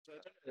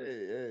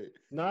Hey.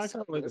 No, I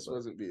kind of like This it.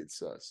 wasn't being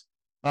sus.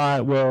 All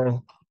right,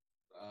 well,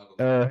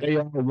 hey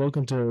y'all,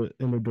 welcome to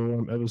In the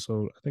Dorm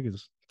episode. I think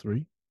it's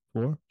 3,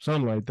 4,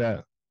 something like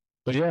that.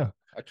 But yeah,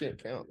 I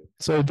can't count.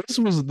 so this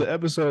was the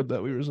episode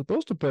that we were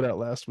supposed to put out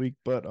last week,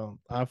 but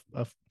I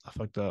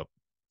fucked up.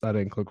 I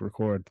didn't click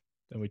record,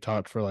 and we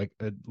talked for like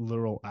a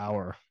literal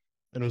hour,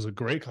 and it was a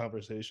great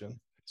conversation.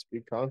 It's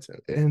good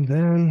content. And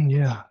then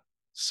yeah,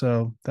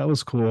 so that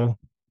was cool.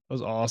 That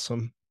was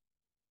awesome.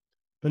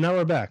 But now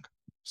we're back.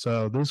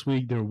 So this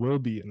week there will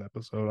be an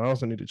episode. I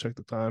also need to check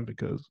the time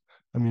because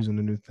I'm using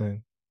a new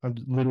thing. I'm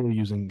literally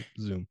using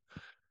Zoom.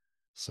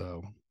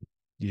 So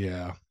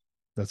yeah,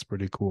 that's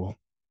pretty cool.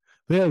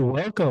 But yeah,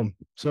 welcome.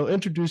 So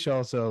introduce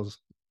yourselves.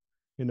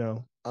 You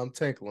know, I'm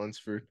Tank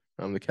Lunsford.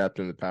 I'm the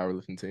captain of the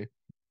powerlifting team.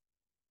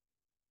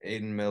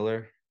 Aiden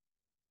Miller,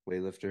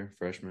 weightlifter,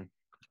 freshman.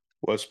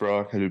 Wes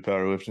Brock, I do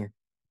powerlifting.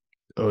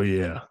 oh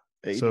yeah.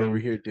 Aiden So- over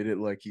here did it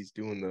like he's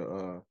doing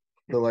the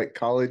like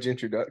college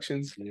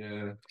introductions.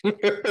 Yeah.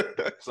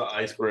 It's the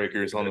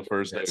icebreakers on the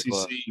first day of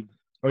class. SEC.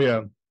 Oh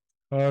yeah.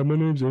 Hi, my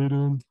name's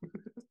Aiden.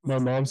 My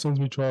mom sends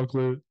me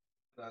chocolate,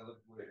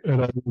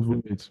 and I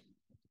live weights.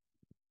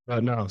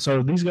 But no,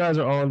 so these guys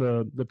are on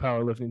the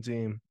powerlifting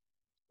team.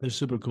 They're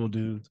super cool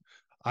dudes.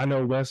 I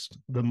know Wes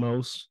the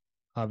most,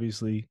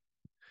 obviously.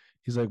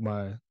 He's like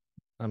I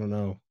don't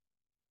know,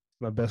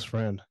 my best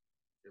friend.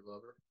 Your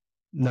lover?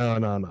 No.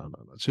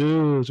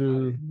 Chill.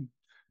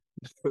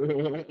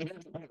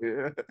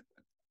 Yeah.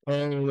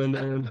 And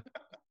then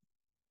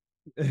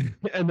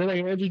and then I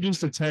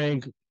introduced to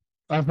Tank.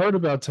 I've heard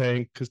about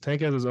Tank because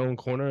Tank has his own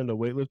corner in the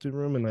weightlifting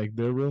room and like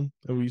their room,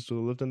 and we used to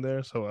lift in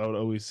there, so I would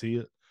always see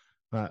it.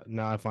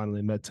 Now I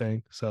finally met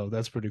Tank, so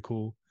that's pretty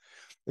cool.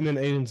 And then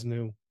Aiden's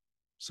new,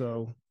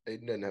 so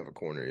Aiden doesn't have a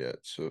corner yet,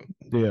 so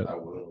yeah. I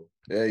will.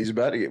 yeah, he's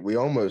about to get. We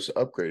almost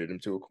upgraded him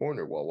to a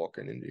corner while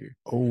walking into here.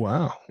 Oh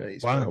wow! Yeah,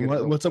 he's Wow, gonna get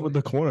his own what's up with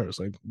corner. the corners?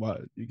 Like,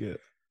 what you get?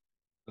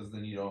 Because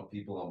then you don't have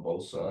people on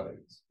both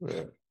sides.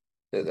 Yeah.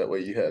 That way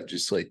you have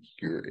just like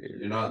your.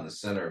 You're not in the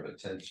center of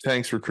attention.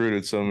 Tank's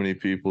recruited so many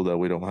people that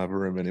we don't have a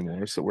room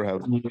anymore. So we're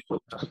having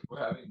We're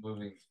having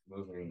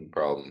moving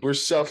problem. We're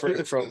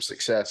suffering from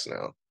success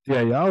now.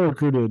 Yeah, y'all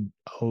recruited.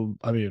 Oh,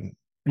 I mean,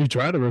 you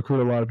tried to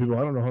recruit a lot of people.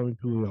 I don't know how many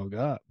people y'all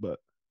got, but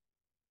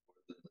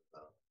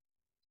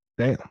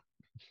damn.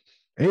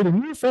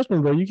 Aiden, you're a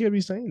freshman, bro. You can't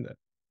be saying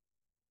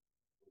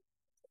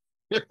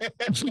that.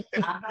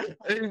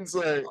 Aiden's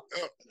like,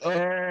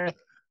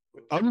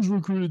 I was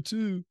recruited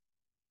too.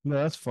 No,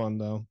 that's fun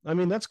though. I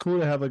mean, that's cool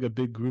to have like a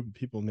big group of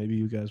people. Maybe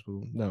you guys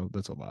will. No,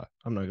 that's a lie.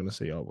 I'm not gonna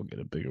say y'all will get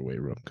a bigger weight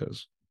room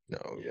because no,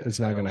 yeah, it's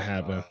not gonna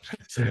happen.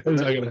 It's We're not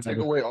gonna gonna take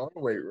happen. away our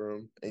weight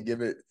room and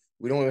give it.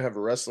 We don't even have a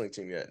wrestling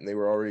team yet, and they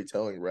were already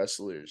telling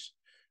wrestlers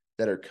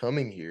that are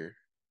coming here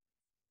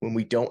when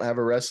we don't have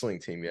a wrestling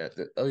team yet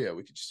that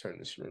we could just turn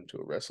this room to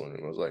a wrestling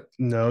room. I was like,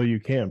 No, you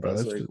can't, I bro.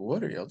 was That's like, just,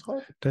 what are y'all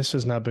talking? that's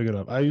just not big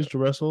enough. I used to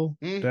wrestle.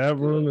 That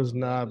room is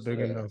not big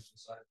Yeah. enough.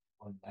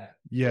 on that.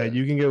 Yeah,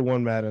 you can get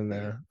one mat in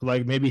there,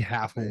 like maybe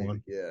half of Maybe,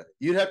 one. yeah,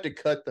 you'd have to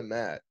cut the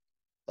mat.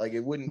 Like it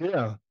wouldn't.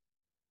 Yeah,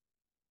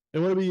 it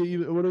wouldn't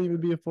even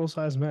be a full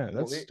size mat.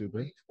 That's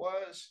stupid.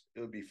 Lengthwise,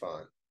 it would be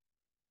fine.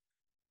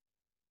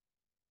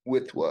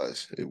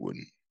 Widthwise, it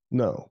wouldn't.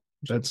 No,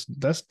 that's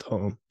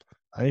dumb.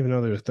 I didn't even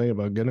know they were thinking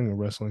about getting a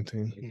wrestling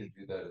team. They could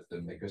do that if they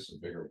make us a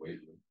bigger weight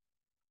room.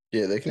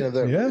 Yeah, they can have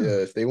that. Yeah. Yeah,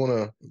 if they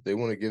wanna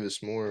give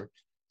us more,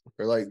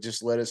 or like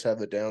just let us have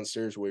the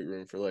downstairs weight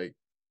room for like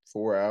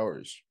 4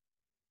 hours.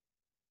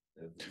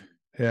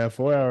 Yeah,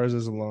 4 hours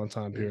is a long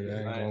time period. I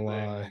ain't I gonna ain't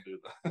lie. gonna do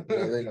Yeah,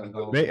 that. they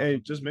don't. Hey,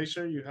 just make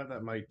sure you have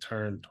that mic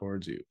turned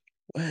towards you.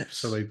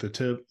 So like the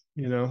tip,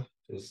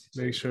 Just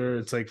make sure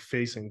it's like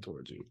facing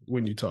towards you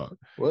when you talk.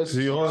 What's So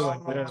you always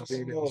like this.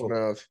 his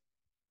mouth?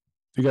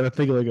 You got to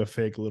think of like a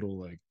fake little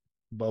like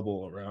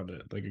bubble around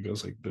it, like it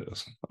goes like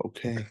this.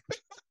 Okay.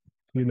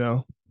 You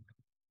know?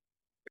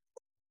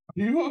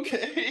 You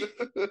okay?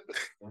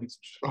 What's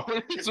wrong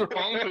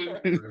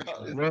with you?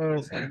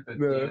 Well,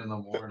 10:15 in the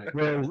morning.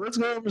 Well, let's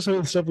go over some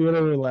of the stuff we went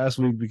over last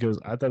week because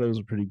I thought it was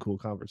a pretty cool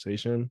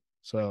conversation.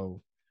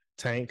 So,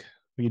 Tank,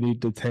 we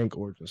need the Tank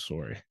origin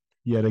story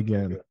yet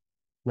again.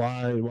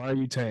 Why are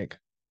you Tank?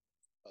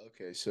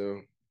 Okay,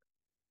 so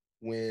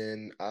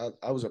when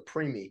I was a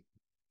preemie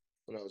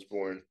when I was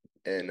born,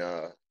 and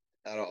out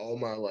of all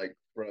my like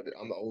brother,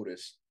 I'm the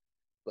oldest,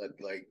 but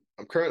like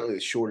I'm currently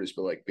the shortest,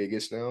 but like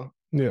biggest now.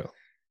 Yeah.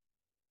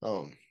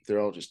 They're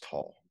all just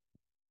tall,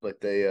 but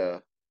they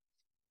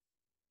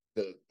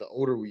the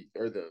older we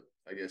or the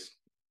I guess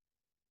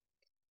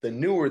the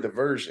newer the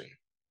version,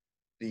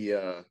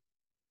 the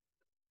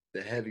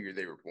heavier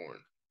they were born.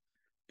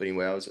 But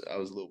anyway, I was a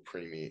little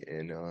preemie,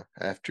 and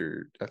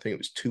after I think it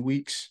was 2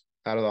 weeks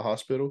out of the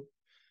hospital,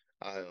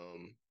 I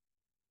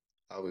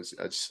I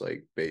just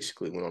like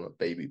basically went on a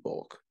baby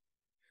bulk,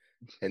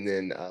 and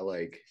then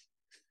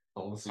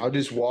I'll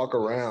just walk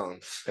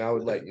around and I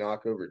would like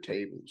knock over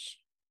tables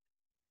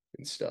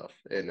and stuff.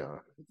 And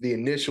the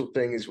initial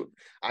thing is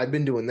I've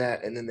been doing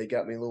that, and then they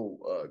got me little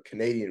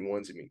Canadian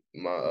ones.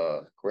 My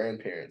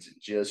grandparents had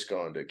just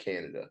gone to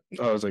Canada.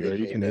 Oh, I was like, They are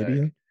you came back.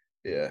 Canadian?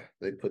 Yeah,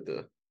 they put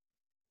the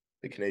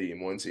Canadian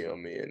onesie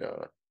on me, and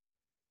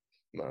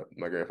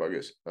my grandpa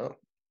goes, "Oh,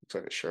 looks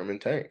like a Sherman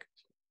tank."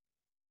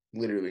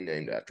 Literally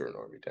named after an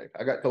army tank.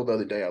 I got told the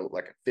other day I look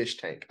like a fish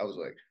tank. I was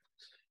like,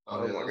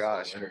 oh yeah, my that's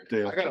gosh.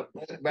 hilarious. I gotta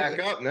pull it back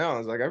up now. I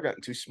was like, I've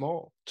gotten too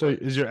small. So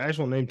is your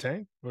actual name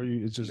Tank, or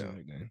it's just No. a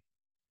nickname?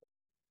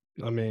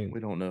 I mean, We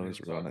don't know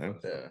his real name.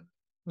 Yeah.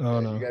 oh Yeah,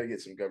 no, you gotta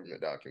get some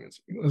government documents.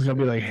 it's gonna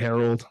be like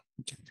Harold.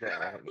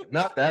 Yeah,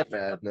 not that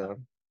bad, no.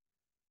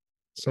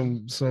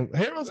 Some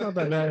Harold's not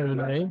that bad of a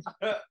name.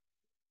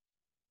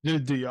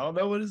 Do y'all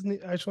know what his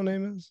actual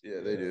name is?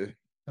 Yeah, they do.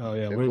 Oh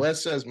yeah, If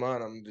Wes says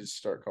mine, I'm gonna just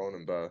start calling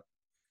him by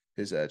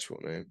his actual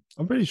name.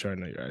 I'm pretty sure I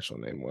know your actual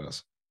name,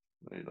 Wes.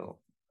 No, you don't.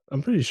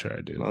 I'm pretty sure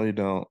I do. No, you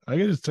don't. I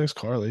can just text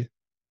Carly.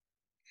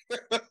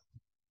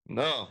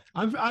 No,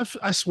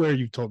 I swear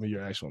you've told me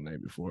your actual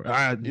name before.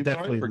 I you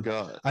definitely probably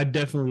forgot. I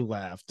definitely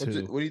laughed What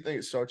too. do you think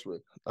it starts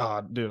with?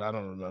 Dude, I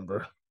don't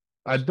remember.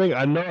 I think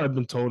I know I've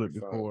been told it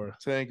Fine. before.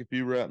 Tank, if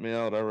you rat me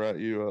out, I rat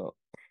you out.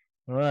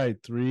 All right,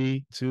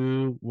 3,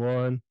 2,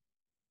 1.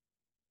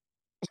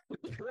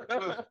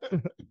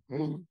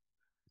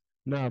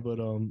 Nah, but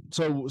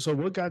so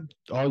what got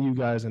all you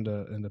guys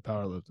into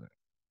powerlifting?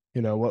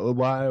 You know,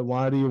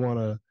 why do you want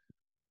to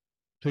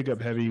pick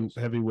up heavy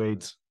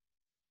weights?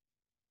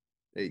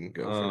 You can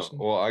go first.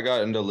 Well, I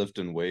got into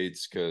lifting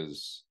weights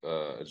because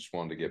I just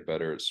wanted to get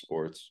better at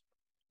sports.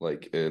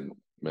 Like in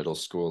middle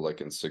school,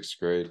 like in 6th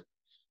grade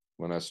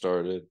when I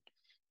started.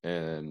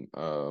 And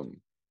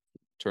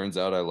turns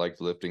out I liked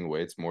lifting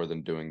weights more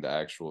than doing the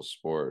actual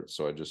sport.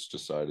 So I just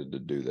decided to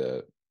do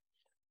that.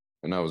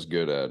 And I was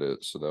good at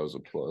it. So that was a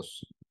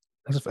plus.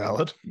 That's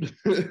valid.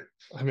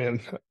 I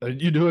mean,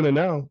 you doing it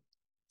now,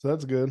 so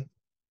that's good.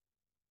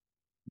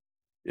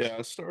 Yeah,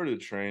 I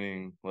started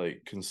training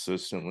like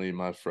consistently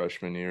my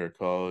freshman year of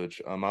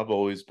college. I've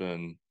always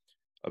been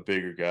a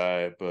bigger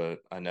guy, but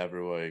I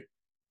never like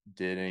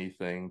did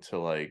anything to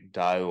like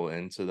dial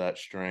into that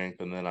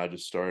strength. And then I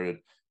just started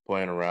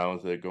playing around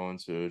with it, going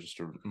to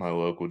my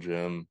local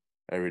gym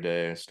every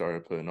day. I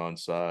started putting on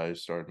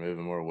size, started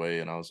moving more weight,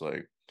 and I was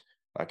like,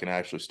 I can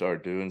actually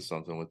start doing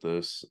something with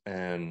this.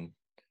 And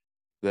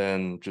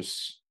then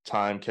just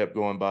time kept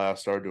going by. I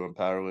started doing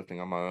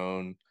powerlifting on my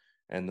own,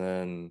 and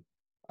then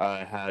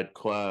I had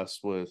class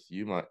with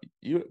you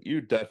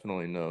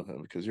definitely know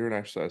him because you're an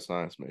exercise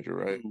science major,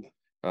 right?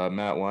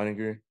 Matt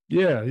Weininger.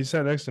 Yeah, he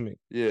sat next to me.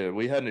 Yeah,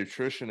 we had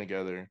nutrition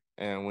together,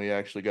 and we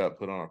actually got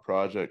put on a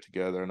project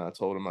together. And I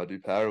told him I do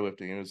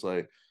powerlifting, and it was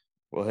like,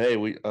 well, hey,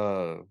 we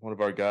one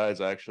of our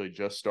guys actually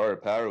just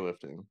started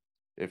powerlifting.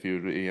 If you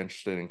would be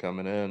interested in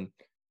coming in,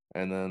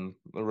 and then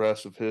the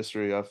rest of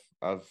history,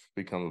 I've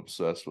become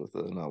obsessed with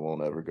it, and I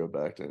won't ever go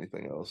back to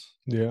anything else.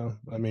 Yeah,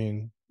 I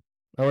mean,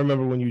 I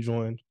remember when you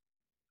joined.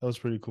 That was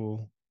pretty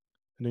cool.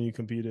 And then you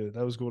competed.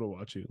 That was cool to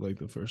watch you, like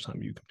the first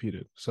time you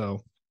competed.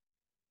 So,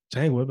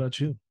 dang, what about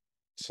you,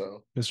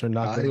 So Mr.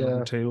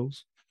 Knockdown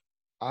Tables?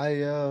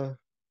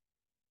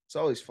 it's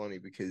always funny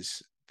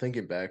because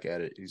thinking back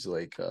at it, he's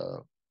like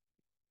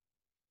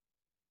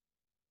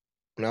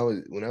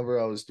whenever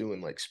I was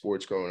doing like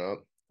sports growing up,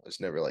 I was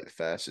never like the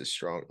fastest,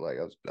 strong. Like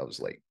I was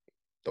like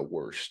the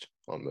worst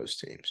on most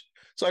teams.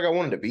 It's like I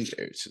wanted to be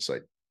there. It's just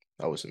like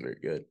I wasn't very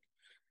good.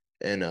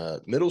 And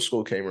middle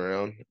school came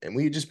around, and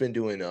we had just been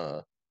doing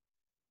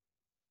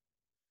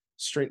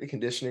strength and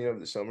conditioning over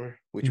the summer,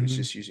 which was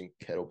just using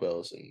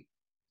kettlebells and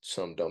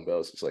some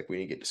dumbbells. It's like we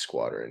didn't get to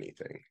squat or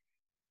anything,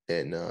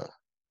 and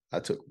I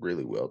took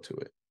really well to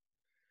it.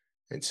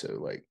 And so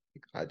like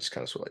I just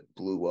kind of sort of like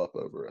blew up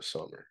over a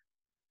summer.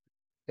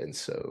 And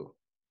so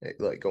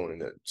like going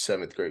into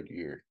 7th grade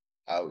year,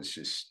 I was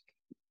just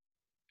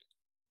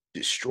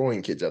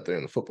destroying kids out there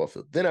on the football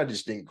field. Then I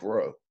just didn't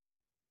grow.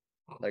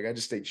 Like I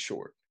just stayed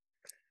short.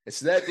 And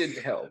so that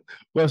didn't help.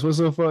 What's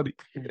so funny?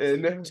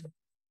 And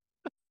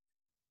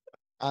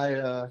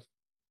I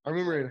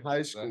remember in high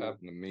That school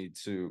happened to me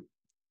too.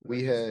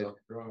 we had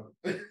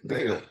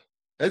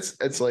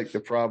that's like the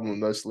problem with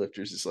most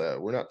lifters is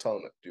we're not tall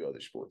enough to do other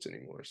sports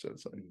anymore. So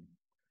it's like,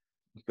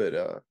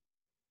 but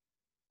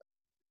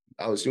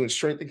I was doing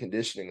strength and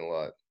conditioning a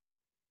lot,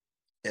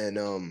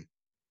 and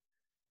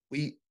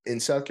we in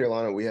South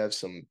Carolina we have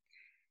some.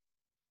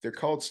 They're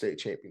called state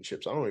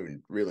championships. I don't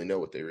even really know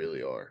what they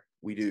really are.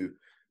 We do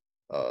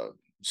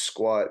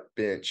squat,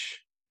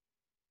 bench,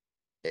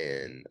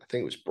 and I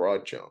think it was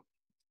broad jump.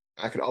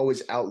 I could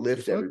always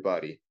outlift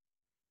everybody,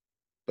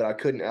 but I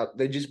couldn't out.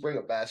 They just bring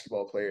a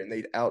basketball player and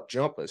they'd out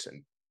jump us.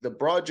 And the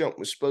broad jump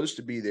was supposed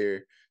to be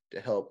there to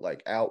help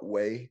like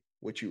outweigh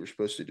what you were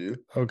supposed to do.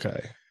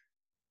 Okay.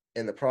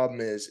 And the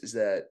problem is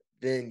that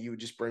then you would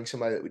just bring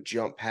somebody that would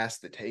jump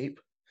past the tape,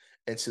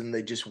 and so then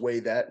they just weigh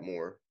that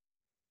more.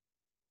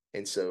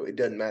 And so it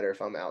doesn't matter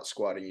if I'm out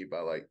squatting you by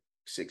like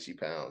 60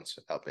 pounds,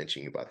 out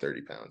benching you by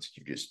 30 pounds.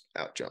 You just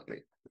out jump me.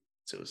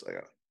 So it's like,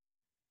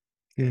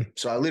 Hmm.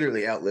 So I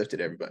literally outlifted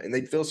everybody, and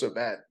they'd feel so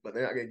bad, but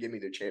they're not going to give me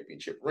their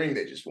championship ring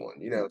they just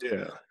won,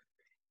 Yeah.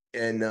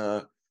 And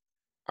I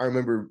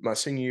remember my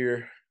senior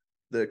year,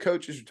 the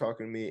coaches were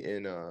talking to me,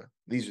 and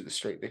these are the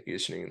strength and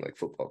conditioning like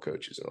football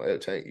coaches. And like, oh,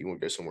 Tank, you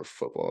want to go somewhere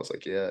for football? I was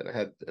like, yeah. And I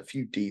had a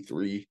few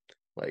D3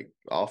 like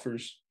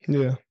offers.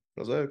 Yeah. I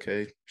was like,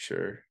 okay,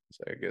 sure.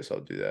 So I guess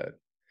I'll do that.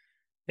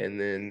 And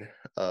then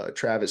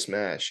Travis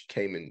Mash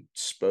came and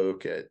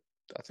spoke at,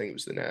 I think it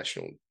was the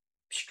National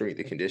Strength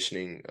and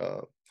Conditioning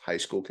high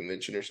school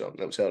convention or something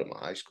that was held at my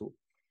high school.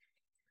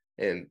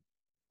 And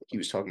he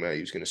was talking about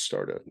he was going to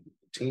start a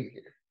team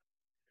here.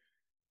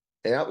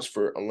 And that was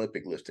for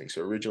Olympic lifting.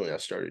 So originally I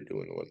started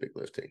doing Olympic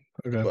lifting.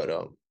 Okay.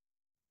 But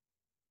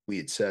we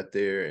had sat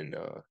there and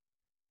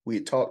we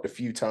had talked a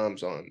few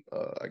times on,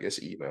 I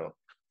guess, email.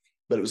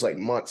 But it was like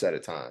months at a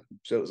time.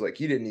 So it was like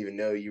you didn't even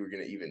know you were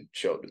going to even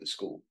show up to the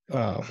school.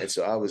 Oh. And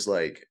so I was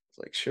like,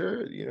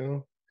 sure,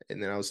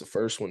 And then I was the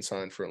first one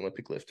signed for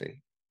Olympic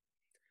lifting.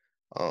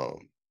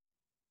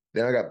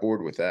 Then I got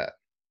bored with that.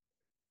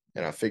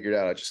 And I figured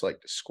out I just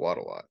like to squat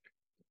a lot.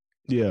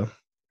 Yeah.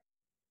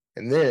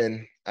 And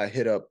then I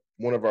hit up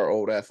one of our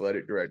old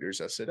athletic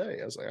directors. I said, hey,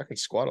 I was like, I can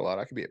squat a lot.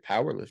 I can be a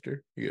power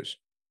lifter. He goes,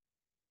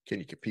 can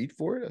you compete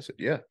for it? I said,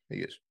 yeah.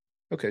 He goes,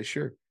 okay,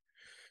 sure.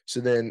 So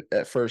then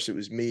at first it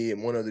was me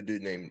and one other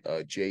dude named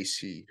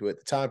JC, who at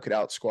the time could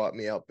out squat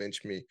me, out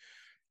bench me,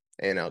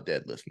 and out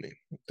deadlift me.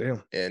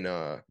 Damn. And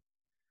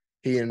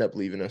he ended up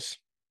leaving us.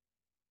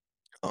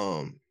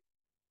 My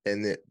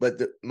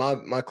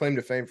claim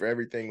to fame for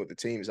everything with the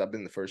team is I've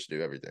been the first to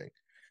do everything.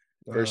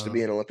 First to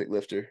be an Olympic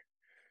lifter,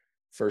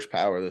 first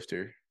power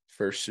lifter,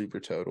 first super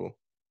total.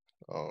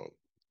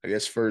 I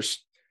guess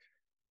first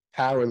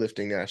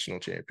powerlifting national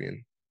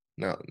champion.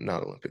 Not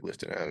Olympic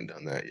lifting. I haven't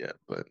done that yet,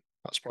 but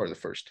I was part of the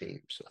first team.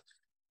 So,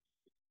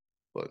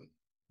 but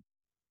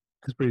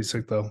it's pretty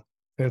sick though.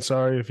 And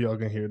sorry if y'all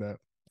can hear that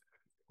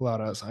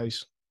loud ass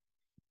ice.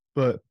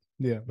 But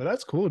yeah, but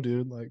that's cool,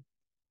 dude. Like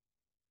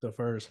the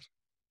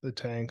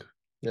tank.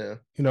 Yeah.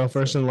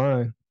 First in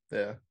line.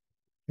 Yeah.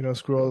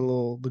 Screw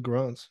all the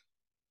grunts.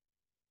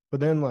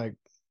 But then like,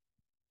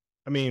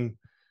 I mean,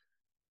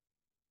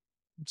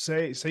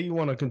 say you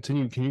want to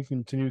continue, can you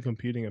continue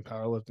competing in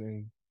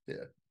powerlifting?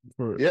 Yeah.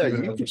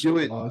 You can do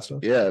it.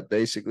 Yeah,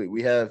 basically.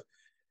 We have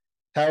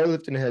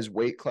powerlifting has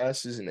weight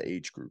classes and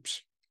age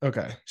groups.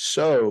 Okay.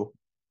 So,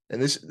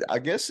 and I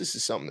guess this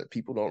is something that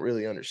people don't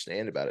really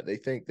understand about it. They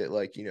think that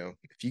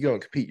if you go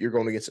and compete, you're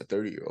going against a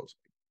 30-year-old.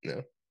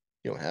 No,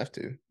 you don't have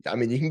to. I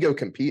mean, you can go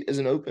compete as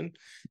an open,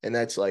 and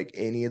that's like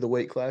any of the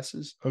weight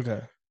classes.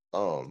 Okay.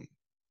 Or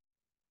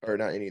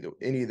not any of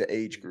the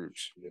age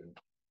groups.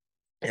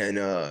 And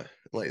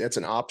that's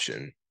an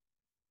option.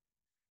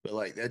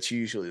 But that's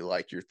usually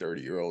like your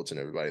 30-year-olds and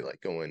everybody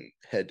like going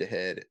head to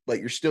head. Like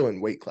you're still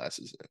in weight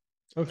classes.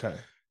 Okay.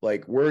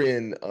 Like we're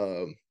in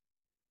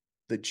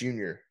the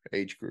junior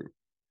age group.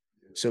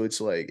 So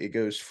it's like it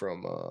goes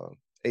from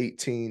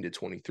 18 to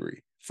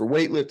 23. For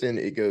weightlifting,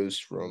 it goes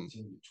from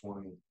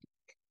 20.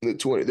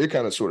 They're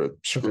kind of sort of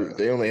screwed.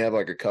 Okay. They only have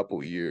like a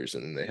couple years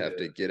and then they have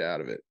to get out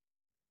of it.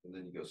 And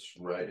then you go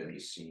right into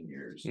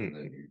seniors, and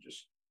then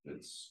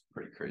it's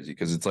pretty crazy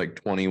because it's like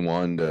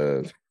 21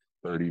 to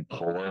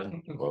 34.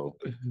 Well,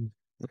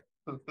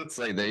 it's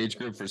like the age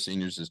group for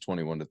seniors is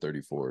 21 to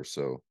 34.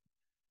 So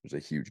there's a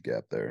huge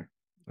gap there.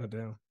 Oh,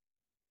 damn.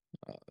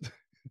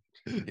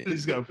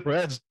 He's got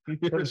pressed. I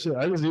just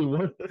need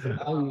one.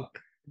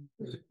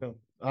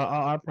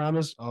 I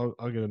promise I'll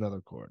get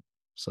another cord.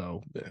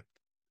 So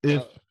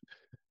if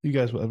you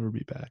guys will ever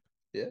be back.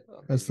 Yeah.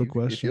 That's the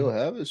question. If you'll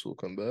have us, we'll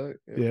come back.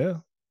 Yeah.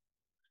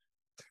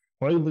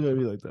 Why are you looking at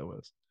me like that,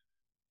 Wes?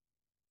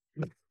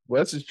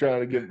 Wes is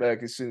trying to get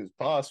back as soon as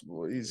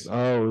possible. Wes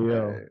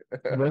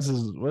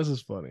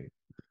is funny.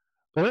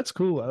 But that's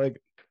cool.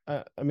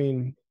 I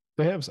mean,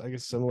 they have, I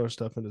guess, similar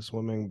stuff into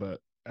swimming, but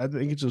I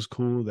think it's just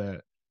cool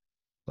that,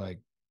 like,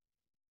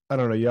 I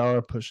don't know, y'all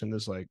are pushing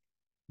this, like,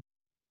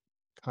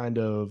 kind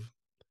of,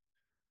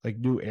 like,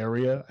 new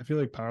area. I feel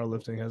like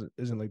powerlifting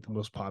isn't, like, the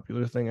most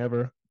popular thing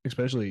ever,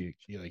 especially,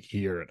 like,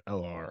 here at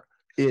LR.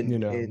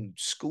 In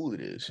school it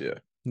is, yeah.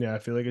 Yeah, I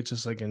feel like it's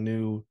just, like, a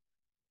new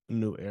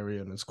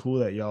area, and it's cool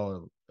that y'all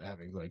are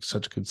having, like,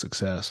 such good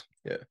success.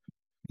 Yeah.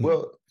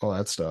 Well, all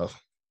that stuff.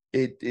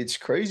 It's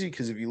crazy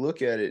because if you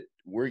look at it,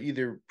 we're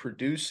either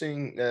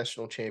producing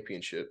national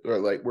championship or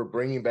like we're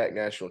bringing back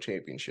national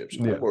championships,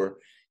 or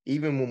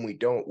even when we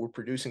don't, we're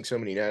producing so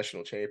many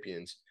national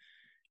champions.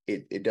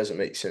 It doesn't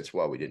make sense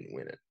why we didn't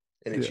win it.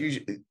 And it's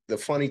usually the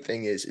funny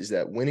thing is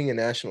that winning a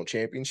national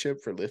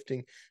championship for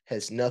lifting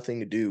has nothing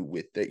to do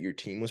with that your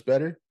team was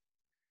better.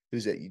 It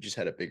was that you just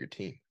had a bigger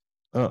team.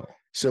 Oh,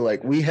 so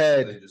like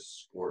they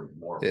just scored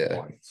more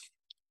points.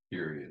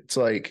 Period. It's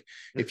like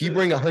if you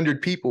bring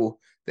 100 people,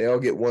 they all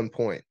get 1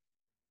 point.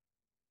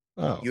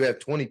 Oh, you have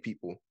 20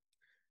 people,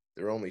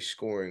 they're only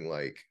scoring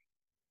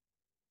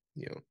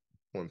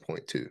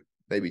 1.2,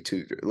 maybe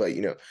 2.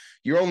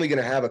 You're only going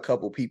to have a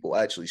couple people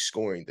actually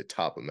scoring the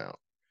top amount,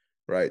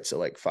 right? So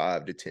like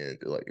 5 to 10,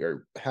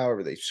 or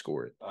however they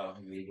score it.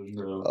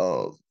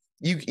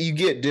 you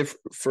get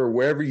different for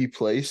wherever you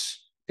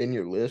place in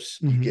your lifts,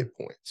 you Mhm. get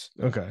points.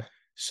 Okay.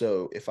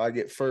 So if I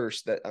get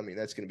first, that's going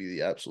to be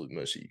the absolute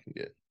most that you can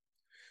get.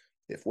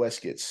 If Wes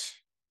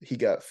he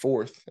got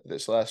fourth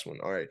this last one.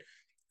 All right.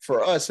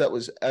 For us, that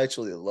was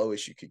actually the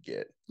lowest you could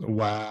get.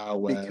 Wow,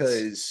 Wes.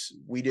 Because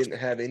we didn't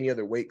have any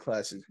other weight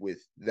classes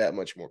with that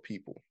much more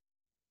people.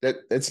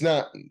 That's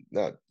not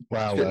wow,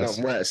 shitting Wes.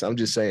 on Wes. I'm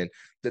just saying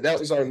that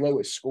was our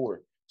lowest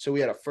score. So we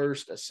had a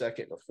first, a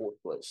second, and a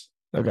fourth place.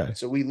 Okay.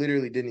 So we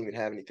literally didn't even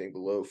have anything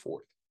below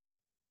fourth.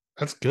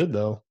 That's good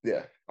though.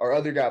 Yeah. Our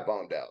other guy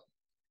bombed out.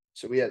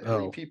 So we had 3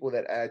 Oh. people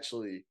that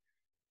actually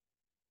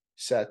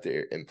sat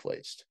there and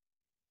placed.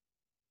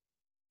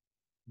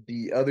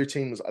 The other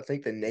team was, I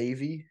think, the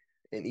Navy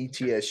and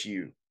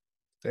ETSU.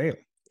 Damn.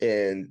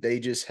 And they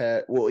just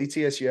had, well,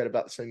 ETSU had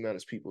about the same amount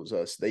of people as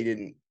us. They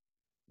didn't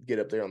get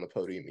up there on the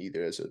podium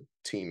either as a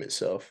team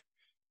itself.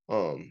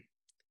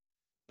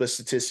 But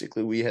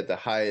statistically, we had the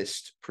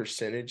highest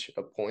percentage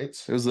of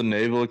points. It was the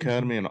Naval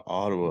Academy in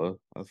Ottawa,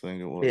 I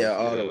think it was. Yeah,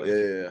 Ottawa.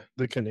 Yeah.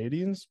 The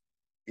Canadians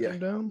Yeah. came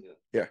down?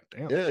 Yeah.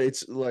 Damn. Yeah,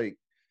 it's like,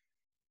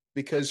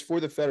 because for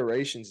the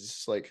federations,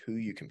 it's like who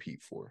you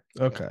compete for.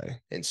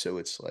 Okay. And so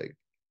it's like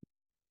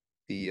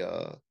the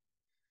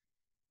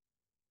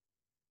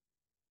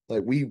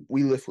like we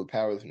lift with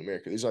Powerlifting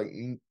America. There's like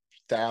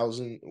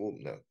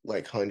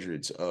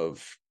hundreds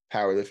of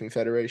powerlifting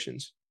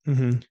federations.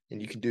 Mm-hmm.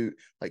 And you can do,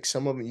 like,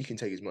 some of them you can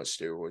take as much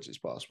steroids as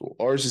possible.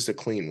 Ours is the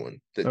clean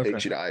one that Okay.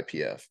 takes you to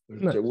IPF.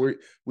 Nice. So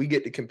we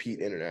get to compete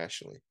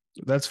internationally.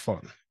 That's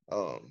fun.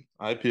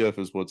 IPF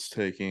is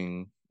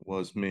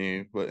was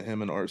me, but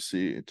him and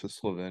RC to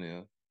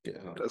Slovenia.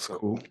 Yeah, that's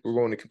cool. We're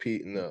going to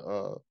compete in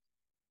the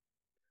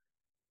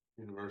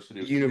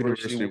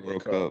University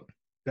World Cup.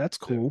 That's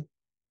cool.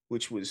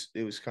 Which was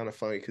kind of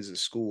funny because the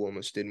school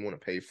almost didn't want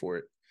to pay for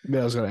it.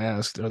 Yeah, I was gonna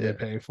ask, are they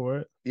paying for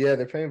it? Yeah,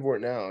 they're paying for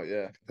it now.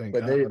 Yeah, Thank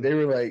but God. they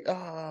were like,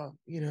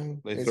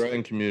 they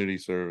threatened community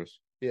service.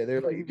 Yeah, they're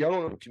like, y'all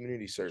don't have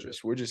community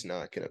service. We're just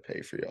not gonna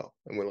pay for y'all.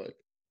 And we're like,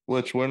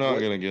 which we're not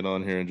gonna get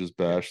on here and just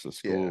bash the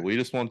school. Yeah. We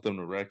just want them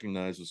to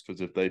recognize us, because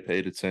if they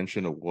paid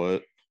attention to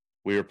what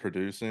we are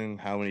producing,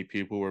 how many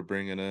people we're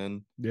bringing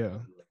in, Yeah.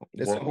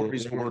 That's what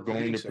we're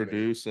going to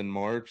produce in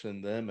March,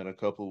 and them in a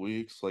couple of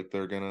weeks, like,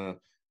 they're gonna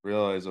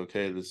realize,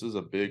 okay, this is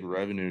a big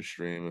revenue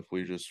stream. If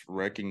we just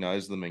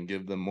recognize them and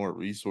give them more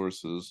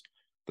resources,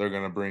 they're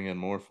gonna bring in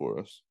more for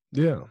us.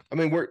 Yeah. I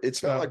mean,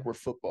 it's not like we're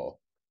football.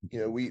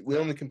 You know, we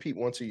only compete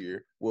once a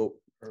year. Well,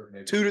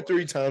 2 to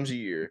 3 times a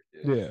year.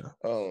 Yeah.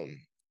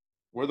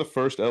 We're the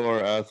first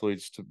LR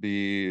athletes to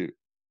be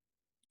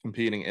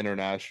competing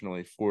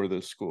internationally for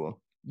this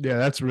school. Yeah,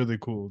 that's really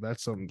cool.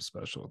 That's something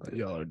special that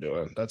y'all are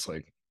doing. That's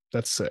sick.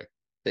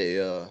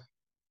 It's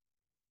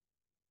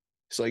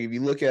like, if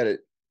you look at it,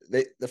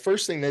 the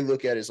first thing they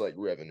look at is like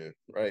revenue,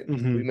 right?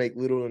 Mhm. We make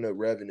little to no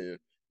revenue,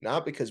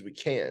 not because we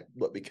can't,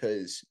 but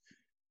because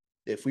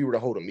if we were to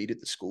hold a meet at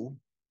the school,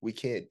 we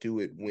can't do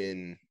it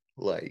when,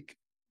 like,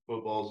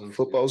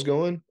 football's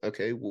going.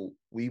 Okay, well,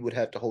 we would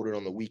have to hold it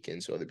on the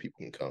weekend so other people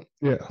can come.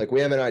 Yeah. Like,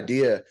 we have an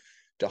idea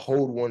to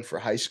hold one for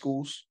high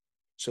schools,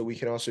 so we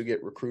can also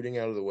get recruiting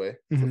out of the way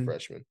for Mhm.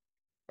 freshmen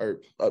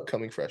or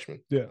upcoming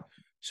freshmen. Yeah.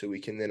 So we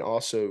can then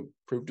also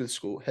prove to the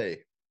school,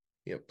 hey,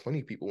 plenty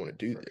of people want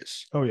to do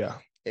this. Oh yeah.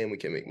 And we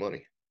can make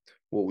money.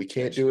 Well, we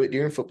can't do it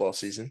during football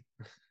season.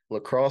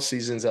 Lacrosse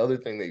season's the other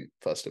thing they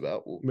fussed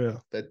about. Well,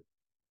 Yeah.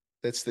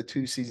 that's the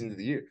 2 seasons of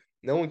the year.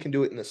 No one can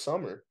do it in the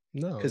summer.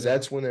 No. Because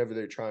that's whenever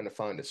they're trying to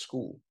find a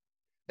school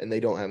and they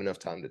don't have enough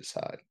time to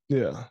decide.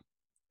 Yeah.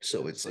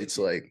 So it's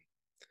like,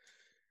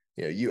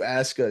 you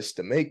ask us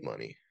to make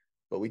money,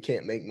 but we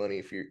can't make money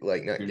if you're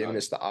like not giving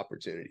us the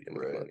opportunity to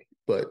make money.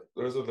 But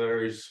there's a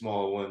very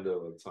small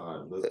window of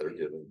time that they're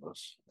giving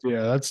us.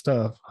 Yeah, that's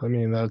tough. I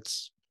mean,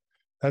 that's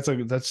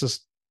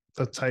just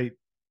a tight.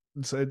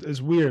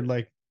 It's weird.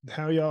 Like,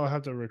 how y'all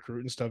have to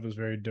recruit and stuff is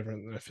very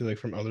different. I feel like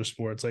from other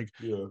sports. Like,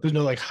 there's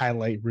no like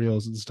highlight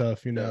reels and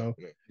stuff. Yeah.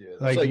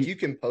 Like, it's like you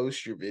can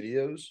post your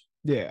videos.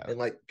 Yeah. And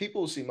like,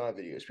 people see my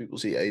videos, people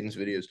see Aiden's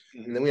videos,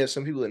 and then we have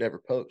some people that never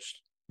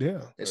post.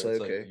 Yeah. It's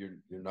like, okay,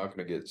 you're not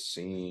gonna get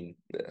seen.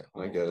 Yeah,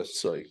 I guess.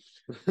 it's like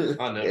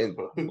I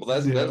never. Well,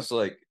 that's Yeah. that's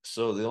like,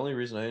 so the only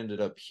reason I ended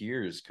up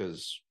here is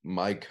because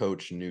my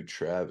coach knew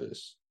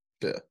Travis.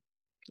 Yeah.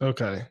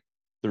 Okay.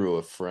 Through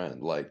a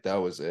friend, like, that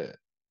was it.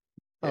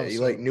 Yeah, you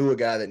like knew a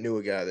guy that knew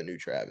a guy that knew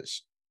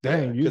Travis.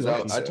 Dang, you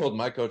Because I told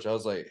my coach, I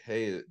was like,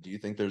 hey, do you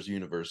think there's a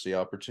university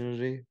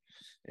opportunity?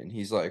 And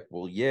he's like,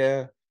 well,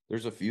 yeah,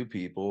 there's a few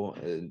people.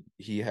 And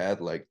he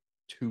had like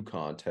 2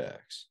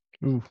 contacts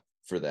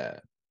for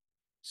that.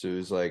 So it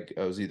was like,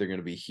 I was either going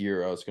to be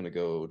here or I was going to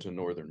go to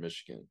Northern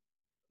Michigan.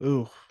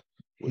 Ooh.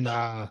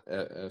 Nah.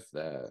 F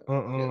that. Yeah,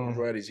 I'm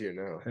glad he's here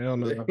now. Hell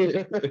no.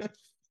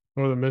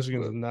 Northern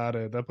Michigan's not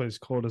it. That place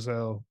cold as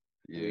hell.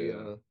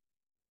 Yeah.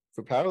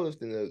 For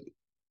powerlifting,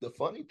 the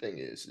funny thing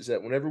is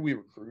that whenever we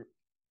recruit,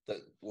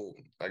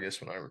 I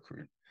guess when I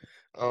recruit,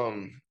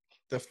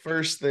 the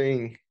first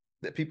thing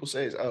that people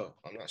say is, "Oh,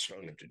 I'm not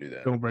strong enough to do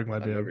that." Don't break my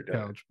I've never damn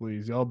done it. couch,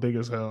 please. Y'all big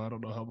as hell. I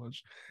don't know how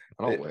much.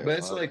 I don't weigh But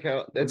it's much. like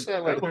how that's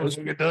not like most.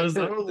 It does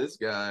though. This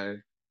guy.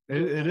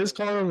 It is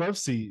called a love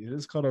seat. It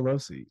is called a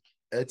love seat.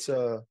 It's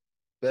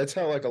that's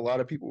how like a lot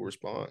of people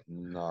respond,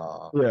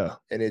 Nah. Yeah.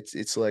 and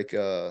it's like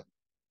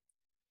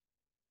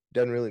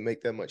doesn't really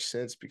make that much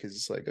sense because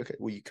it's like, okay,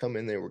 well, you come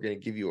in there, we're going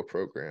to give you a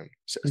program.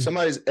 So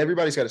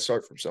everybody's got to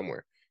start from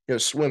somewhere. You know,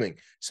 swimming,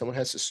 someone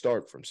has to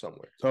start from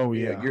somewhere. Oh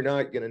You know, yeah. you're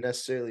not going to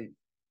necessarily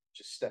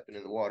just stepping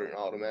in the water and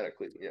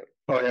automatically, you know,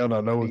 Oh hell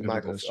no, no one be can do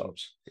Michael that shit.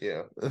 Phelps.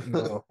 Yeah,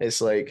 No. it's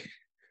like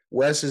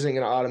Wes isn't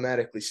going to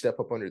automatically step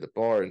up under the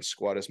bar and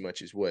squat as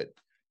much as what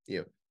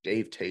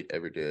Dave Tate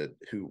ever did,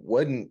 who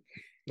wasn't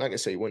not going to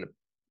say he wasn't a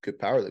good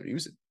power lifter. He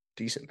was a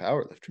decent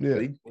power lifter.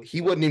 Yeah. But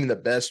he wasn't even the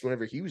best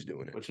whenever he was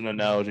doing it. Which an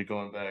analogy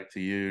going back to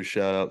you,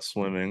 shout out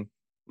swimming.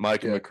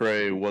 Micah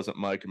McRae wasn't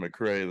Micah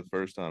McRae the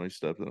first time he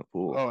stepped in the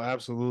pool. Oh,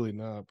 absolutely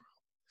not, bro.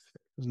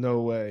 There's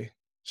no way.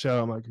 Shout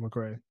out Michael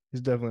McRae.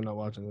 He's definitely not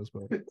watching this,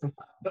 but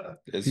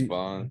It's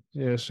fine.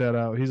 Yeah, shout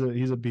out. He's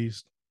a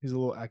beast. He's a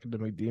little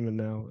academic demon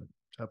now at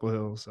Chapel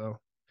Hill. So,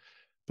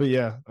 but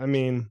yeah, I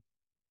mean,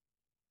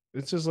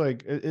 it's just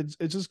like it's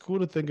just cool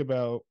to think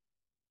about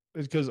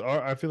because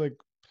I feel like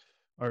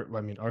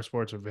our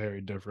sports are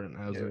very different.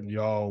 As in,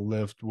 y'all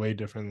lift way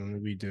different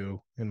than we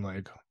do, and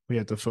like we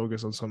have to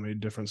focus on so many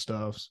different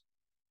stuffs.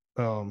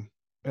 And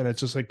it's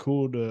just like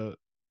cool to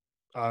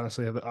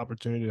honestly have the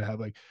opportunity to have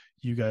like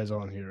you guys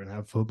on here and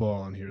have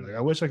football on here. Like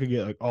I wish I could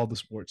get like all the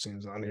sports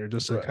teams on here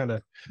just to kind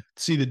of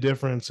see the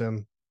difference.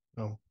 And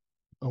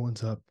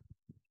Owen's up.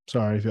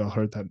 Sorry if y'all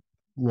heard that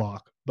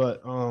lock,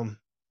 but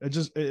it's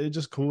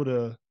just cool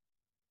to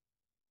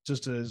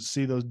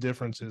see those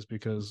differences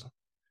because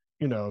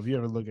if you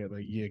ever look at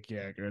like Yik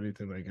Yak or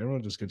anything, like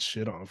everyone just gets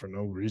shit on for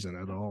no reason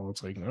at all.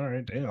 It's like, all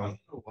right, damn. I don't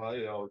know why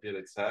y'all get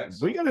attacked.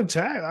 We got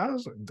attacked. I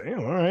was like, damn,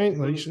 all right.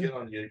 Like, Like, get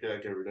on Yik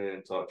Yak every day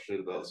and talk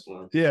shit about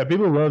swim. yeah,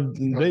 people love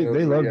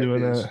they love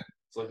doing that.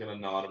 It's like an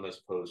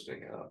anonymous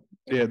posting out.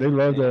 Yeah, they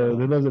love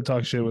to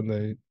talk shit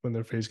when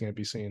their face can't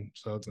be seen.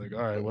 So it's like,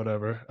 all right,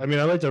 whatever. I mean,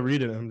 I like to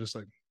read it. And I'm just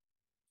like,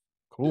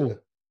 cool. Yeah.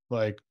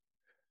 Like,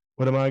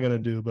 what am I gonna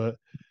do? But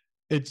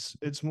it's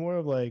more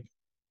of like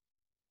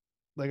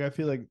I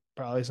feel like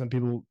probably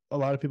a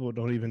lot of people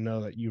don't even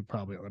know that you're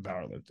probably on a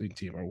powerlifting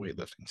team or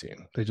weightlifting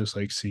team. They just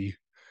like see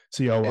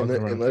y'all walking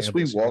around. Unless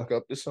we walk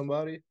up to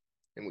somebody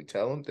and we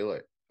tell them, they're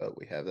like, "Oh,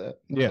 we have that."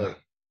 Yeah.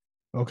 Like,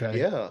 okay.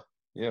 Yeah.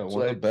 Yeah,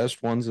 one of the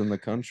best ones in the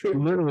country.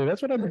 Literally,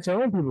 that's what I've been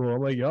telling people. I'm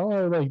like, y'all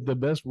are like the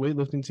best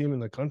weightlifting team in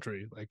the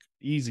country, like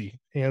easy,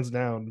 hands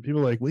down.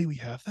 People are like, wait, we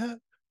have that?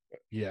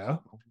 Yeah.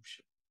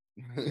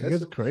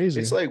 It's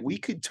crazy. It's like we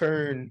could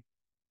turn.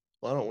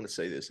 Well, I don't want to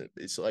say this.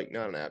 It's like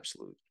not an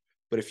absolute,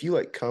 but if you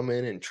like come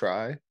in and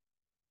try.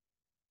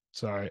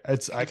 Sorry,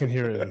 I can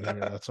hear it in here.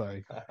 That's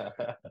why.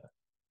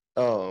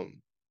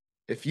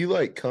 If you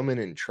like come in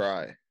and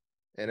try,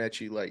 and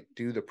actually like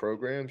do the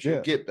programs,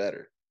 you'll get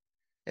better.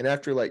 And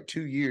after like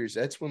 2 years,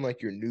 that's when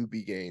like your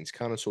newbie gains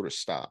kind of sort of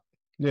stop.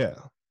 Yeah.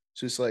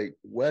 So it's like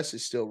Wes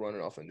is still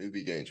running off of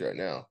newbie gains right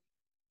now.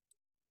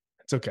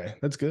 It's okay.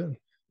 That's good.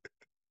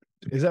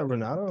 Is that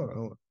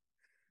Renato?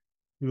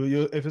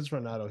 If it's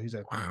Renato, he's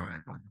like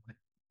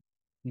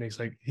makes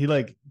like he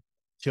like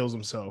kills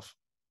himself.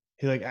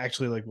 He like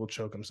actually like will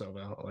choke himself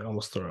out, like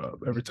almost throw up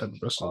every time he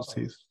brushes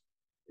his teeth.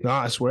 No,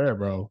 I swear,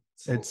 bro.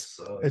 It's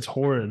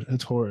horrid.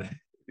 It's horrid.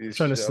 He's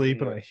trying to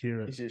sleep and I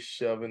hear it. He's just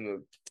shoving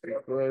the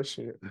toothbrush.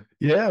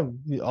 Yeah,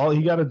 he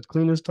got to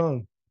clean his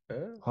tongue.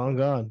 On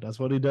God, that's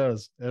what he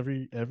does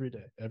every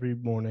day, every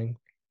morning.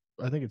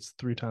 I think it's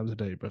 3 times a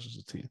day he brushes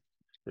his teeth.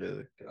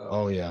 Really?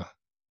 Oh yeah,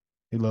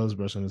 he loves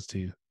brushing his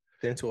teeth.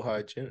 Dental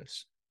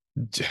hygienist.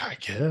 I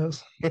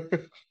guess. I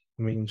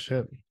mean,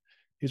 shit.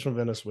 He's from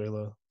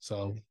Venezuela,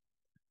 so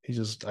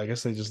I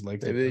guess they just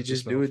like. Maybe they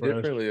just do it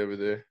differently over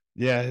there.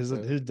 Yeah, his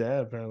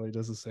dad apparently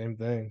does the same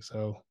thing.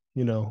 So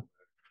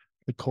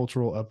the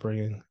cultural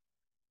upbringing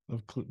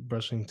of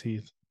brushing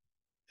teeth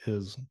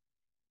is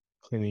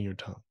cleaning your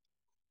tongue.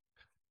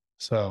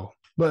 So,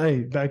 but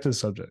hey, back to the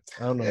subject.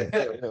 I don't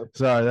know.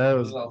 Sorry, that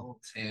was.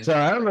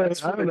 Sorry, I don't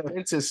know.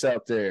 Dentists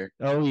out there.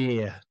 Oh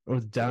yeah, or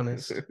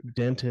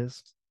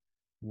dentist,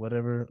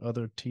 whatever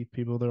other teeth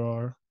people there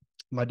are.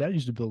 My dad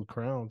used to build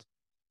crowns.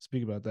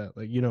 Speak about that,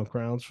 like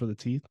crowns for the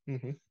teeth.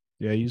 Mm-hmm.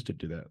 Yeah, he used to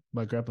do that.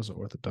 My grandpa's an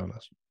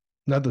orthodontist.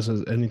 Not this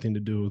has anything to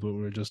do with what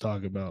we were just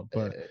talking about,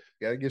 but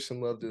gotta give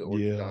some love to the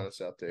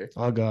orthodontists out there.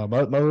 Oh God,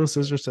 my little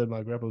sister said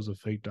my grandpa was a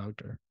fake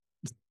doctor.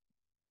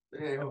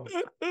 Damn.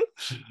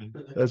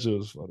 That shit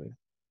was funny.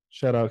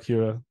 Shout out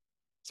Kira.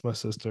 It's my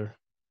sister.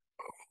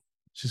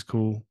 She's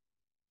cool.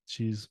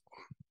 She's,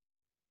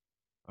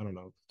 I don't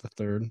know, the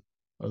third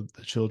of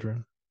the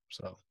children.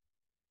 So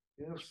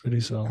it's pretty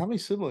solid. How many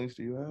siblings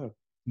do you have?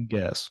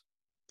 Guess.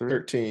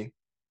 13.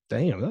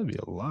 Damn, that'd be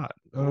a lot.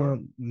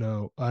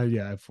 No. I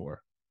have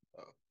 4.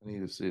 I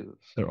need to see this.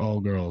 They're all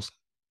girls.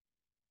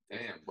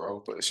 Damn,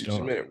 bro. But she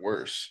made it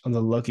worse. I'm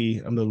the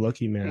lucky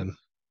man.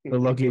 The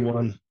lucky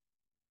one.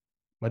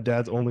 My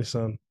dad's only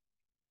son.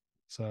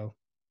 So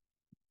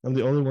I'm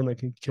the only one that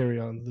can carry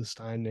on the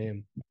Stein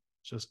name.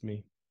 Just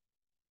me.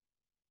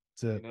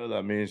 That's it. You know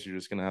that means you're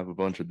just gonna have a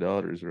bunch of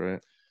daughters,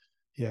 right?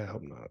 Yeah, I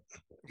hope not.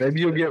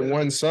 Maybe you'll get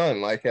one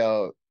son, like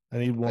how I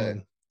need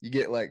one. you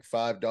get like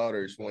 5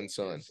 daughters, one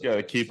son. You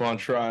gotta keep on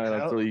trying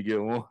until you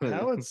get one.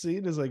 How it's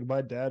seen is like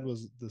my dad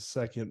was the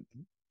second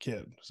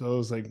kid. So it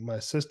was like my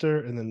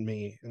sister and then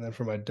me. And then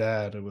for my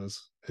dad, it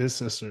was his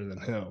sister, then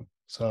him.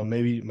 So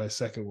maybe my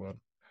second one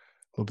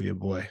will be a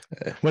boy.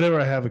 Whenever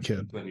I have a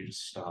kid. Then you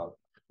just stop.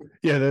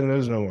 Yeah, then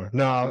there's no more.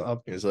 No,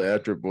 I'll It's like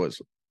after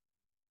boys,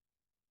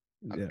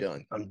 yeah, I'm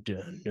done. I'm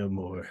done. No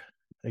more.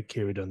 I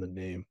carried on the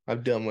name.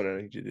 I've done what I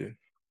need to do.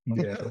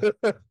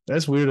 Yeah.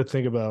 That's weird to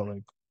think about.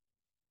 Like,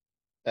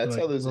 That's like,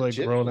 how those like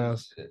grown Egyptians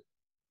ass. did it.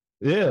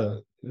 Yeah.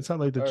 It's not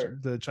like Or-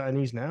 the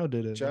Chinese now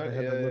did it. They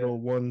had the little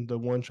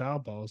one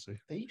child policy.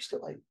 They used to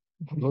like,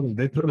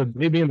 They throw the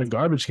baby in the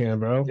garbage can,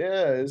 bro.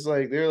 yeah, it's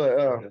like they're like,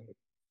 oh,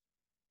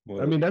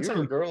 I mean, that's you're a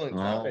like girl in Oh.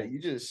 China. You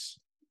just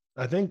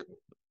I think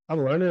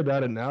I'm learning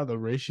about it now. The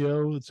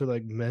ratio to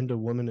like men to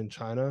women in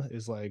China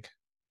is like,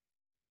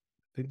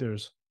 I think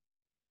there's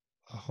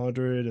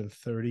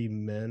 130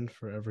 men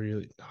for every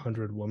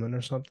 100 women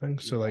or something.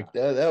 So like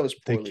that was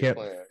they poorly can't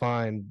planned.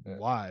 find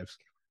wives.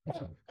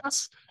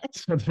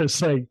 So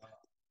there's like,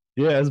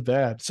 yeah, it's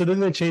bad. So then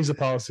they changed the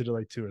policy to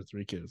like 2 or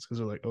 3 kids because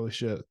they're like, holy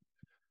shit.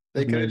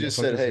 They there's could have many just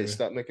said, motherfuckers "Hey, here.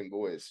 stop making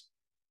boys,"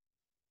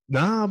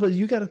 Nah, but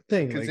you got to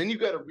think, because like, then you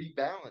got to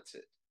rebalance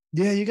it.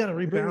 yeah, you got to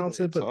What are rebalance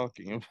they it, but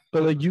talking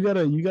about? like you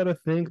gotta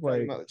think Talking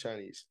like, about the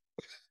Chinese.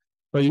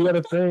 but you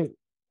gotta think.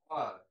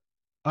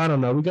 I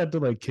don't know. We got to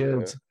like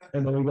kids,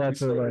 and then we got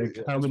to like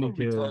how That's many what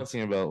we were kids.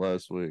 talking about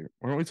last week.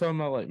 Weren't we talking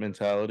about like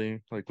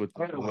mentality, like with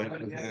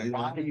the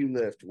Why do you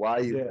lift? Why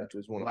you Yeah. lift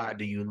was one. Why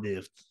do you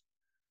lift?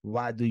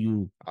 Why do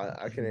you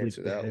I can lift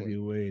answer the that heavy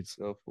one. weights?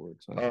 Go for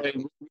it.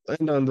 Son.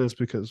 End on this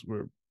because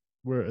I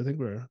think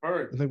we're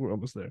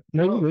almost there.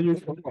 No, you're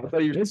it's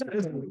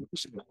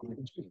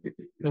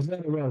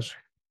not a rush.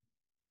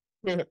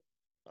 But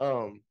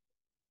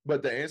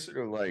the answer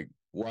to like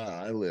why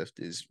I lift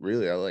is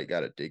really I like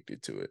got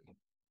addicted to it.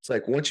 It's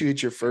like once you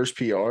hit your first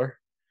PR,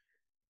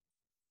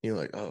 you're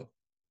like, oh, I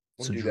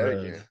It's want to a do that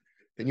drug. again.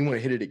 Then you want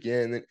to hit it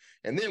again.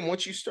 And then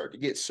once you start to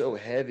get so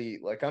heavy,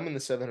 like I'm in the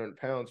 700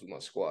 pounds with my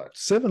squat.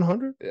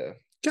 700? Yeah.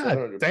 God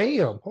 700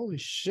 damn! pounds. Holy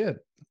shit!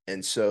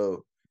 And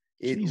so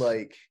it Jeez.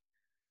 like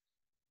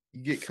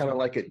you get kind of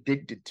like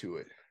addicted to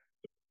it.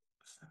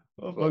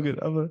 Oh, fuck it.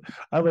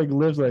 I like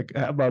live like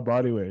half my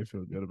body weight. I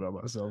feel good about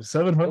myself.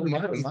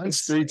 700.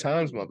 Mine's 3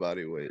 times my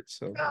body weight.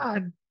 So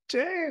God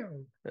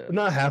damn. yeah.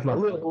 Not half my a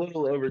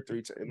little over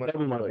 3 times. It might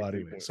Double be my like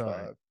body weight, 3.5,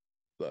 sorry.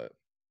 but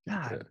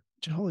God,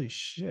 holy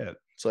shit.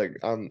 it's like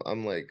I'm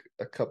like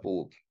a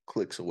couple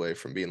clicks away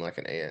from being like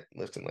an ant,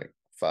 lifting like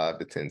 5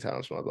 to 10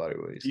 times my body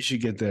weight. You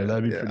should get there.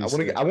 That'd be pretty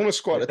sick. I want to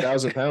squat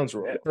 1,000 pounds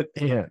raw.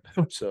 Yeah.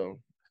 So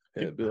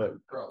yeah, it'd be like,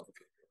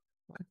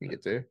 I can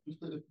get there.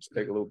 Just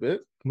take a little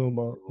bit.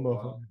 More.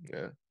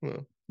 Yeah.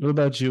 Well, What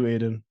about you,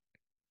 Aiden?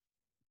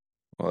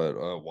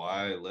 What?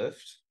 Why I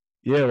lift?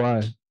 Yeah,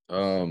 why?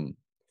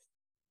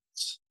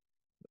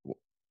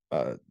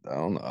 I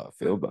don't know how I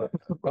feel about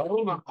it.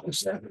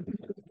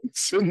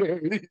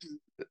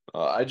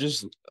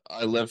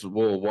 I left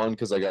one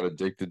because I got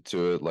addicted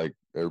to it like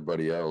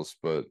everybody else,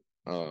 but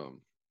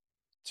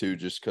two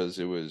just because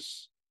it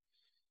was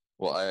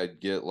I'd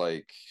get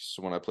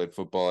so when I played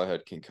football I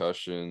had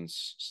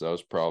concussions, so that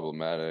was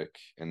problematic.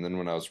 And then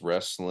when I was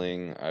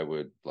wrestling, I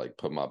would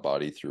put my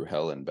body through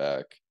hell and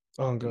back.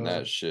 Oh god. And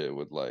that shit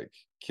would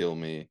kill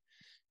me.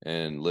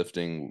 And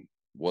lifting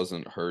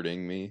wasn't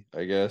hurting me,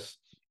 I guess.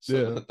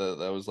 So Yeah.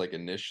 that was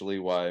initially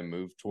why I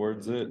moved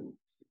towards it.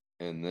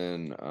 And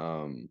then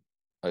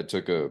I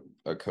took a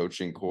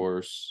coaching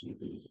course,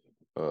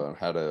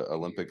 had a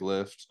Olympic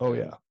lift. Oh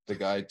yeah. The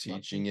guy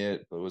teaching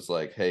it was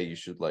like, hey, you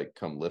should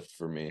come lift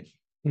for me.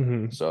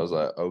 Mm-hmm. So I was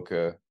like,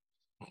 okay.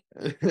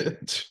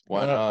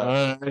 Why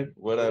not?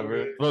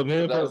 Whatever. But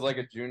man, I was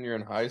a junior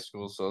in high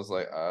school, so I was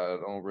like, I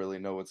don't really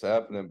know what's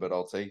happening, but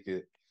I'll take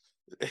it.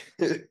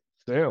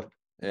 Damn.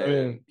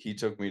 And he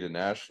took me to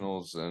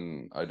nationals,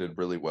 and I did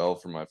really well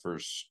for my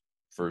first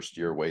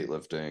year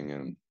weightlifting,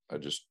 and I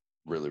just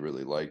really,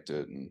 really liked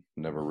it and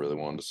never really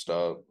wanted to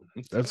stop.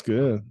 That's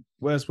good.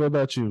 Wes, what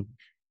about you?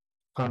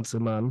 Fancy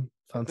man.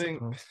 I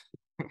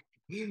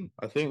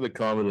think the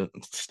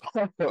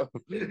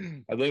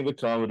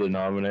common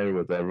denominator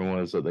with everyone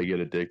is that they get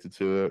addicted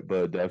to it,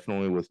 but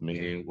definitely with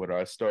me, when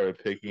I started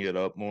picking it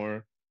up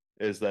more,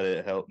 is that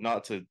it helped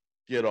not to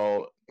get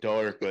all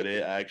dark, but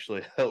it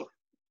actually helped.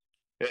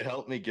 It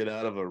helped me get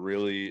out of a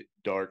really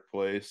dark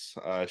place.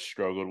 I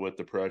struggled with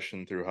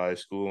depression through high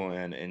school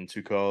and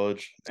into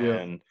college,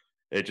 and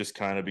it just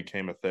kind of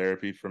became a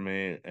therapy for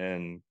me.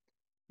 And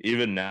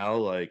even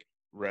now,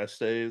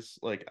 rest days,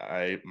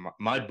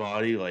 my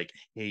body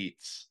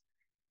hates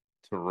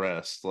to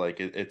rest.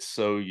 It's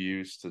so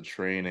used to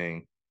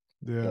training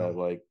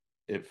that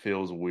it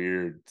feels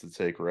weird to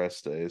take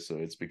rest days. So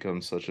it's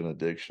become such an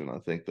addiction. I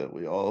think that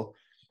we all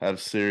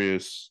have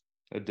serious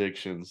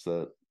addictions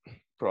that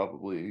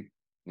probably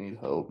need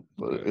help,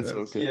 but it's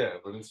okay. Yeah,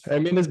 but it's. I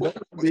mean, it's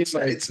better.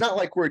 It's not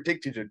like we're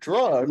addicted to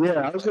drugs.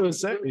 Yeah, I was gonna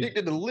say. We're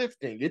addicted to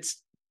lifting.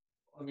 It's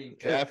I mean,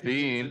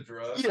 Caffeine.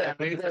 yeah.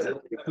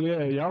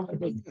 Yeah, y'all.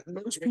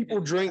 Most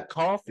people drink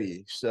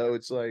coffee, so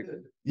it's like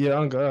Yeah,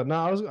 on God. No,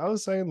 I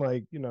was saying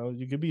like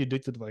you could be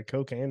addicted to like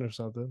cocaine or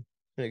something,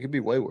 it could be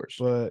way worse.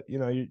 but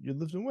you're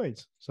lifting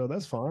weights, so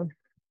that's fine.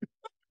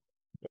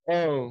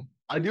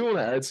 I do want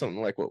to add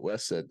something like what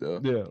Wes said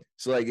though. Yeah,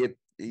 So like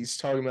he's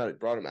talking about it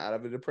brought him out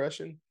of a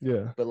depression,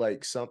 yeah. but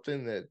like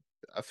something that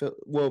I feel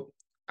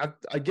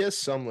I guess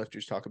some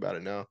lifters talk about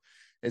it now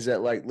is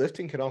that like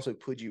lifting can also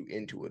put you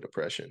into a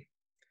depression.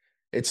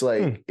 It's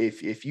like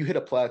if you hit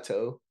a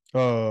plateau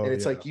and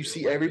it's like you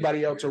see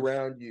everybody else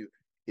around you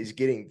is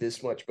getting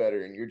this much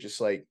better and you're just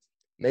like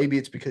maybe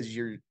it's because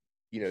you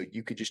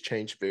could just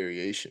change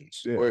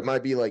variations or it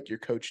might be like your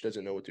coach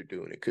doesn't know what they're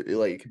doing. It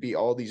could be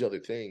all these other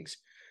things.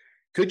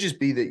 Could just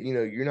be that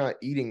you're not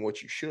eating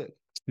what you should.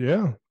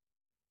 Yeah.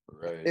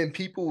 Right. And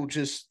people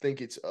just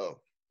think it's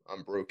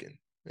I'm broken.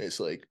 And it's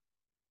like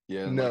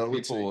no,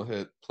 like people will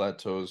hit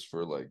plateaus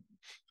for like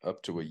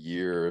up to a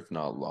year, if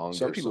not longer.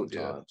 Some people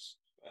sometimes.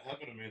 That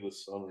happened to me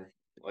this summer.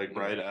 Like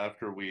right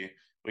after we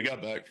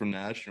got back from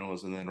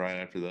nationals, and then right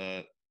after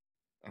that,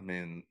 I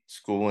mean,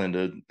 school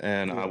ended,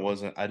 and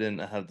I didn't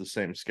have the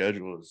same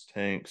schedule as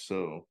Tank.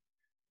 So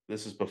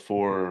this is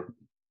before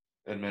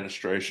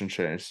administration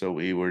changed, so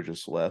we were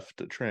just left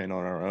to train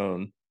on our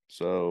own.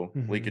 So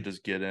we could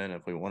just get in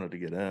if we wanted to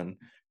get in.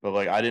 But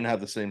like I didn't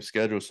have the same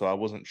schedule, so I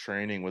wasn't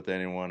training with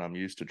anyone I'm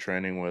used to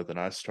training with, and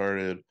I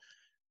started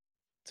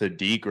to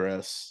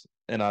degress.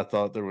 And I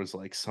thought there was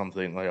like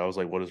something like I was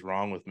like, what is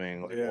wrong with me?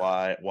 Like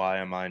why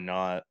am I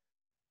not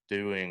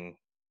doing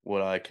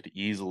what I could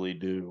easily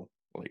do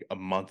like a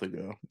month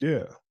ago?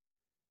 Yeah.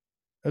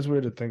 That's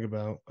weird to think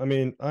about. I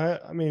mean, I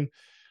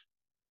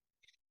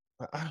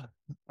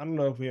don't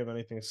know if we have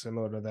anything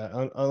similar to that,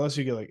 unless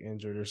you get like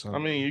injured or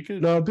something. I mean, you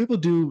could. No, people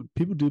do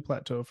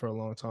plateau for a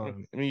long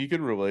time. I mean, you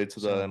could relate to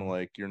that, and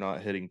like you're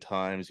not hitting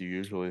times you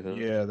usually hit.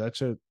 Yeah, that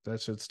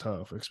shit's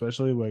tough,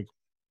 especially like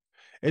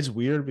it's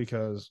weird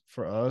because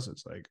for us,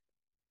 it's like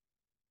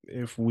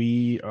if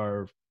we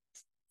are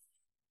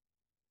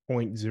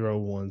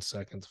 0.01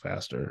 seconds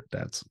faster,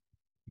 that's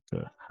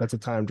a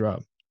time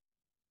drop.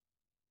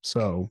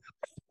 So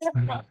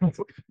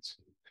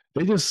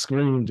they just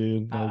scream,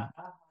 dude. Like,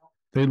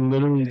 they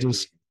literally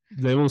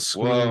they will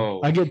scream.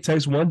 Whoa. I get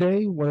text one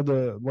day. One of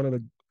the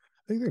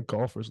I think the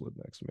golfers live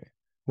next to me.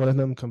 One of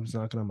them comes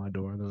knocking on my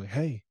door and they're like,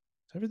 "Hey,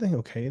 is everything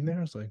okay in there?"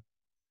 I was like,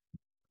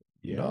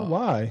 "Yeah, No.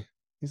 why?"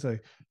 He's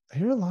like, "I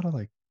hear a lot of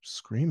like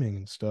screaming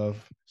and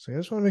stuff. So I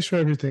just want to make sure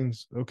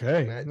everything's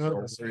okay."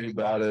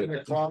 About it in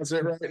the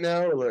closet right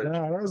now.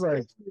 Yeah,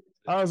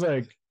 I was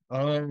like,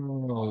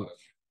 oh.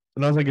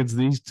 And I was like, it's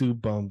these two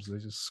bums. They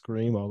just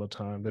scream all the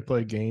time. They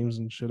play games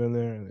and shit in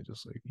there, and they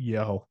just like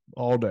yell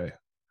all day,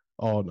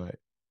 all night.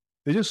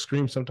 They just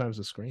scream sometimes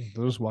to scream.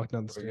 They'll just walk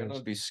down the stairs. It's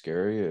gonna be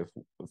scary if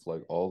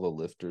like all the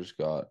lifters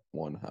got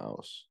one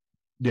house.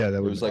 Yeah,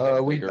 that was was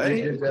like we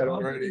did that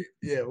already.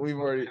 Yeah, we've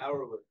already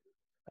our lift.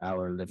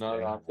 No,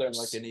 I'm saying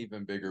like an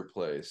even bigger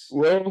place.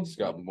 Well, it's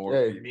got more.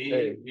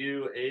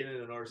 You,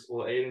 Aiden, and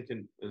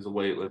Aiden is a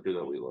weightlifter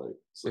that we like.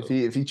 So.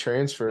 If he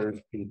transferred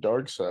to the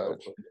dark side,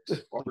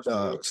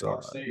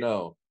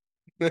 no.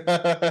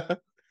 The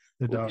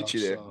we'll dark get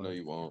you there. side. No,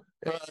 you won't.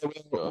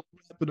 We'll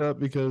wrap it up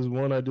because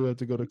one, I do have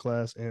to go to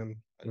class and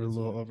we're a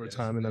little over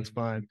time, and that's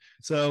fine.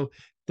 So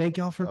thank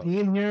y'all for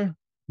being here.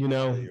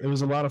 It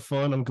was a lot of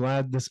fun. I'm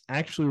glad this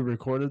actually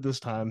recorded this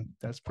time.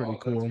 That's pretty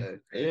cool.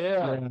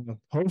 Yeah.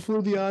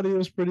 Hopefully the audio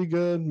is pretty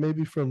good.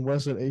 Maybe from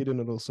Wes and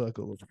Aiden it'll suck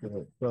a little bit,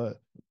 but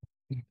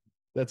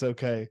that's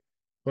okay.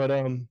 But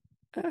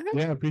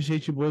yeah,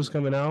 appreciate you boys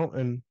coming out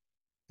and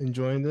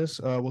enjoying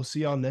this. We'll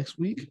see y'all next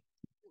week.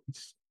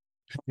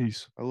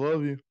 Peace. I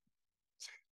love you.